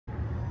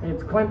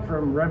It's Clint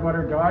from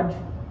Redwater Dodge,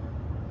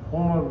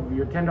 home of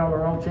your $10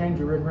 oil change,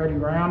 your ready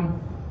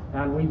Ram,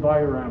 and we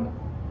buy a Ram.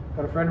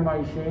 Got a friend of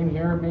mine, Shane,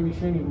 here. Maybe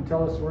Shane, you can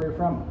tell us where you're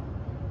from.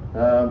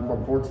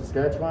 From Fort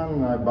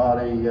Saskatchewan. I bought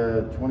a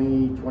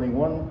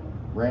 2021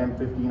 Ram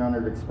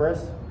 1500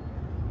 Express.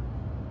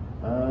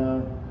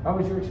 How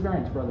was your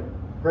experience, brother?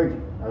 Great,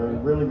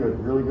 really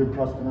good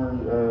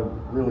customer,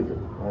 really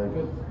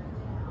good.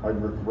 I'd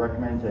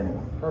recommend to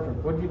anyone. Perfect.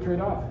 What did you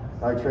trade off?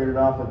 I traded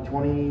off a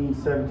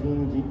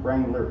 2017 Jeep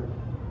Wrangler.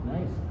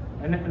 Nice.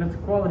 And it's a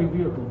quality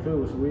vehicle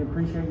too, so we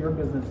appreciate your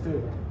business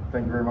too.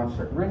 Thank you very much,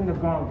 sir. Ring the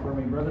gong for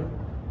me, brother.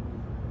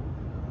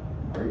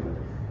 Very good.